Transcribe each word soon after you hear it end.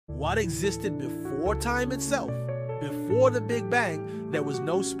what existed before time itself? Before the Big Bang, there was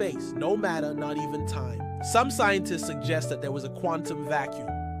no space, no matter, not even time. Some scientists suggest that there was a quantum vacuum,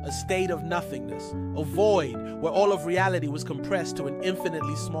 a state of nothingness, a void where all of reality was compressed to an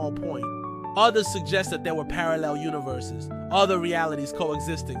infinitely small point. Others suggest that there were parallel universes, other realities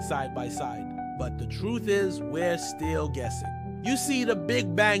coexisting side by side. But the truth is, we're still guessing. You see, the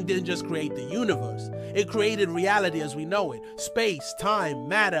Big Bang didn't just create the universe. It created reality as we know it. Space, time,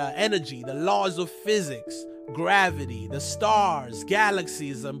 matter, energy, the laws of physics, gravity, the stars,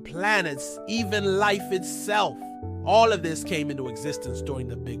 galaxies, and planets, even life itself. All of this came into existence during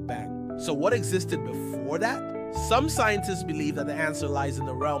the Big Bang. So what existed before that? Some scientists believe that the answer lies in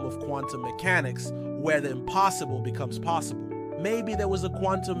the realm of quantum mechanics, where the impossible becomes possible. Maybe there was a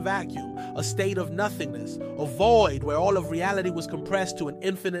quantum vacuum, a state of nothingness, a void where all of reality was compressed to an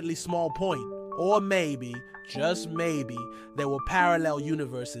infinitely small point. Or maybe, just maybe, there were parallel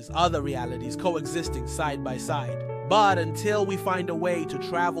universes, other realities coexisting side by side. But until we find a way to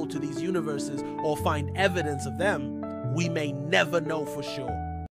travel to these universes or find evidence of them, we may never know for sure.